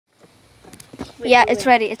Yeah, it's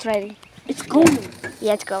ready. It's ready. It's going.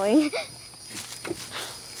 Yeah, it's going.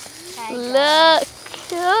 Look.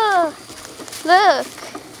 Oh, look.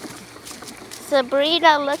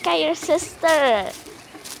 Sabrina, look at your sister.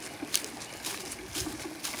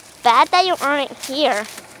 Bad that you aren't here.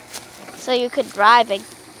 So you could drive it,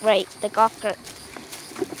 right, the golf cart.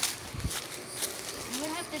 You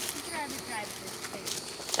have to teach her how to drive this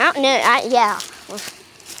thing. I don't know. Yeah.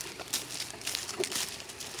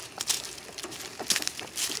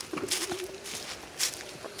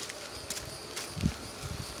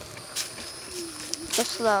 Go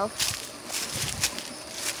slow.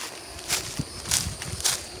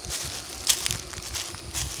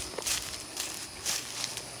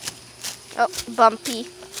 Oh, bumpy.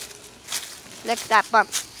 Look at that bump.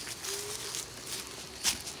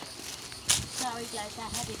 Sorry guys, I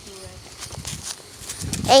had to do it.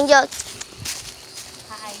 Angel.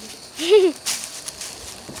 Hi.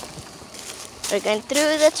 We're going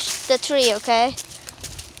through the tree, okay?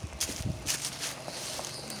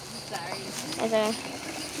 Sorry. Okay.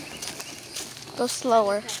 Go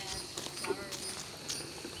slower.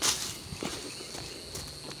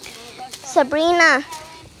 Sabrina.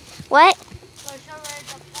 What?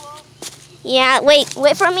 Yeah, wait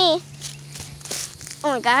for me. Oh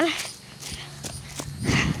my god.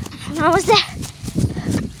 What was that?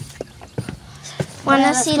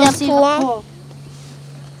 Wanna see the pool?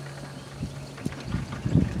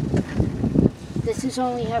 This is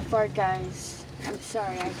only half far, guys. I'm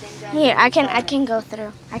sorry, I think that. Here, I can go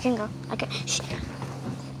through. I can go. Shh. I'm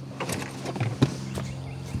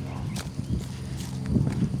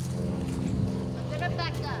gonna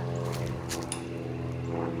back up.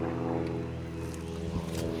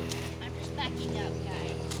 I'm just backing up,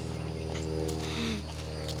 guys.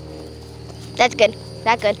 That's good.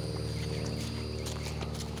 That's good.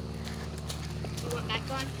 You want back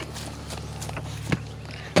on?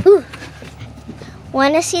 Ooh.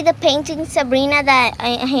 Wanna see the painting, Sabrina, that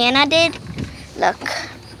Hannah did? Look.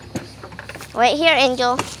 Right here,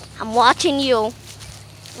 Angel. I'm watching you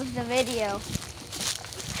with the video.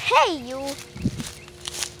 Hey, you.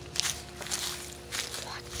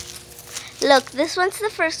 Look, this one's the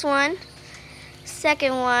first one,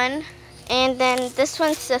 second one, and then this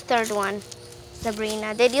one's the third one.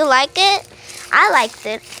 Sabrina, did you like it? I liked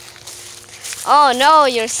it. Oh no,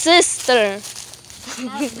 your sister.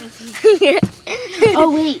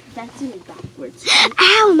 Oh wait, that's doing it backwards.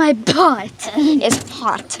 Ow, my butt is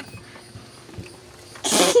hot.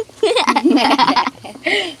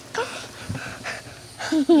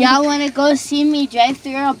 Y'all wanna go see me drive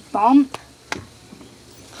through a bump?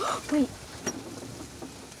 Wait.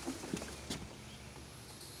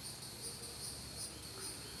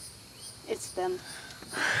 It's them.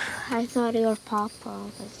 I thought your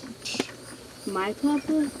papa was. My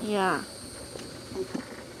papa? Yeah.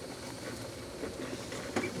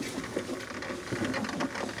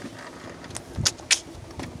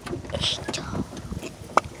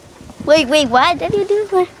 Wait, what did you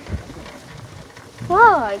do?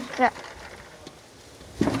 Oh, God.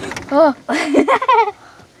 Oh.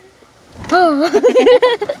 Oh.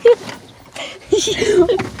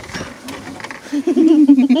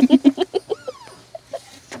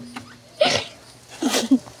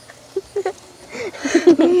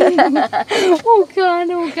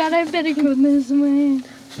 Oh God, I better go this way.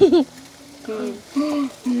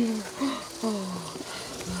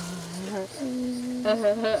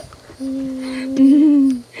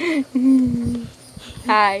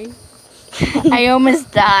 Hi. I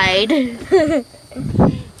almost died.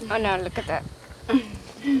 Oh no, look at that.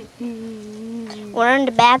 We're in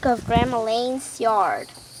the back of Grandma Lane's yard.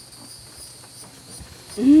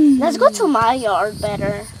 Let's go to my yard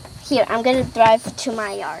better. Here, I'm gonna drive to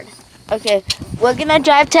my yard. Okay, we're gonna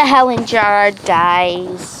drive to Helen's yard,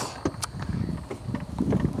 guys.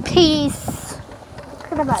 Peace.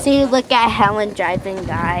 See, look at Helen driving,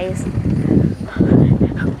 guys.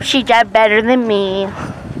 She drive better than me.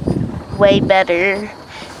 Way better.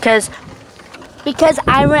 Because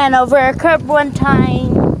I ran over a curb one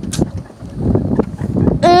time.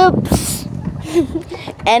 Oops.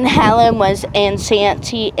 And Helen was, and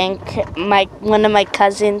Santi and one of my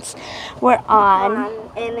cousins were on.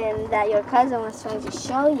 And then that your cousin was trying to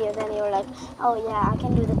show you, then you were like, oh yeah, I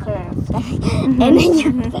can do the curve. And then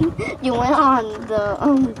you went on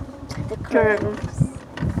the curve.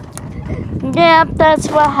 Yep, that's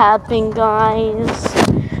what happened, guys.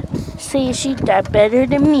 See, she drive better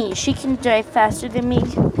than me. She can drive faster than me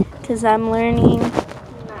because I'm learning.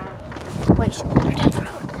 Nah. Wait, show her that road.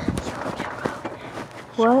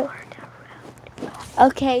 What?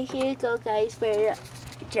 Okay, here you go, guys. We're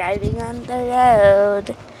driving on the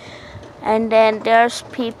road. And then there's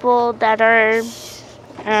people that are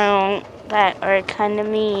kind of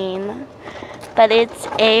mean. But it's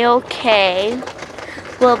A-okay.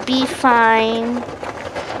 We'll be fine.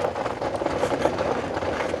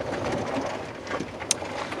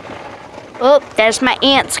 Oh, there's my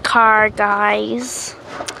aunt's car, guys.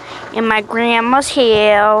 In my grandma's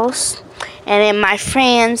house. And in my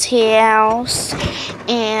friend's house.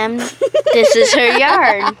 And this is her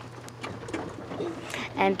yard.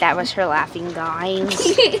 And that was her laughing, guys.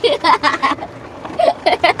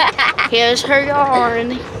 Here's her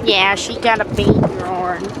yard. Yeah, she got a big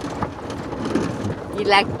yard. You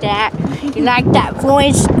like that? You like that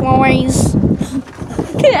voice, guys?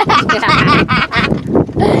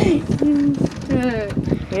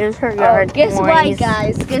 Here's her yard. Guess what,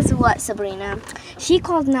 guys? Guess what, Sabrina? She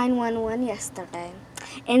called 911 yesterday,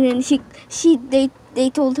 and then they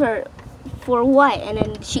told her for what, and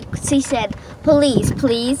then she said police,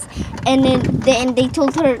 please, and then they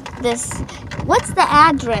told her this. What's the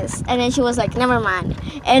address? And then she was like, never mind.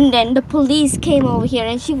 And then the police came over here,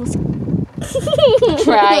 and she was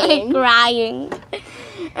crying.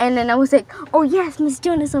 And then I was like, oh yes, Miss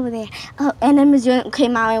June is over there. And then Miss June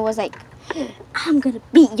came out and was like, I'm gonna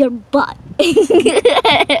beat your butt.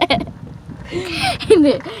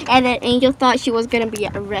 and then Angel thought she was gonna be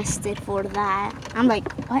arrested for that. I'm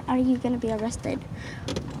like, what are you gonna be arrested?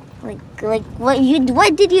 Like what did you do?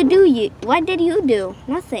 What did you do?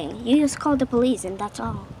 Nothing. You just called the police and that's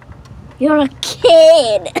all. You're a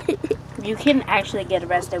kid. You can actually get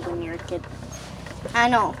arrested when you're a kid. I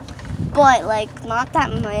know, but like not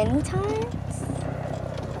that many times.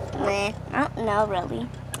 Nah, I don't know really.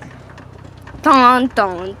 Dun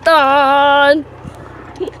dun dun.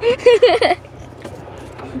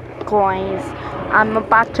 Guys, I'm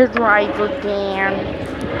about to drive again.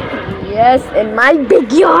 Yes, in my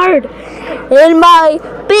big yard. In my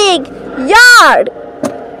big yard.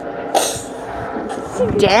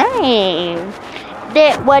 Dang.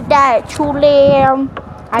 Was that too loud?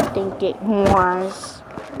 I think it was.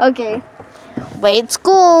 Okay. Wait,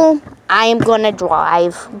 school. I am gonna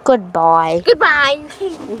drive. Goodbye. Goodbye.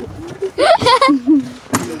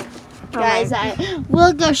 Guys,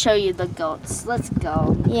 we'll go show you the goats. Let's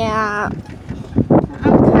go. Yeah.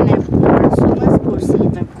 I'm kind of bored, so let's go see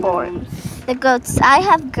the goats. The goats. I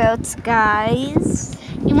have goats, guys.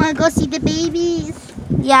 You want to go see the babies?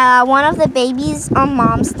 Yeah, one of the babies'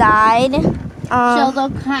 moms died. So they're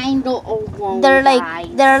kind of alone. They're like,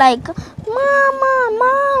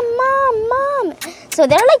 mom. So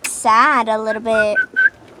they're like sad a little bit.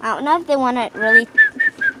 I don't know if they want to really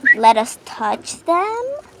let us touch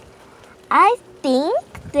them. I think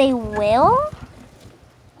they will.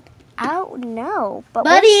 I don't know, but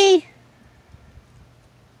buddy.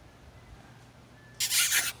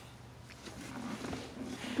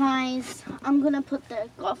 Guys, I'm gonna put the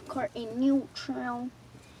golf cart in neutral.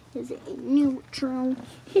 Is it in neutral?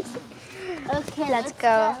 Okay, let's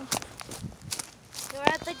go. We're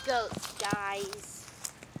at the goats, guys.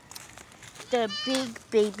 The big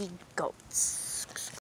baby goats.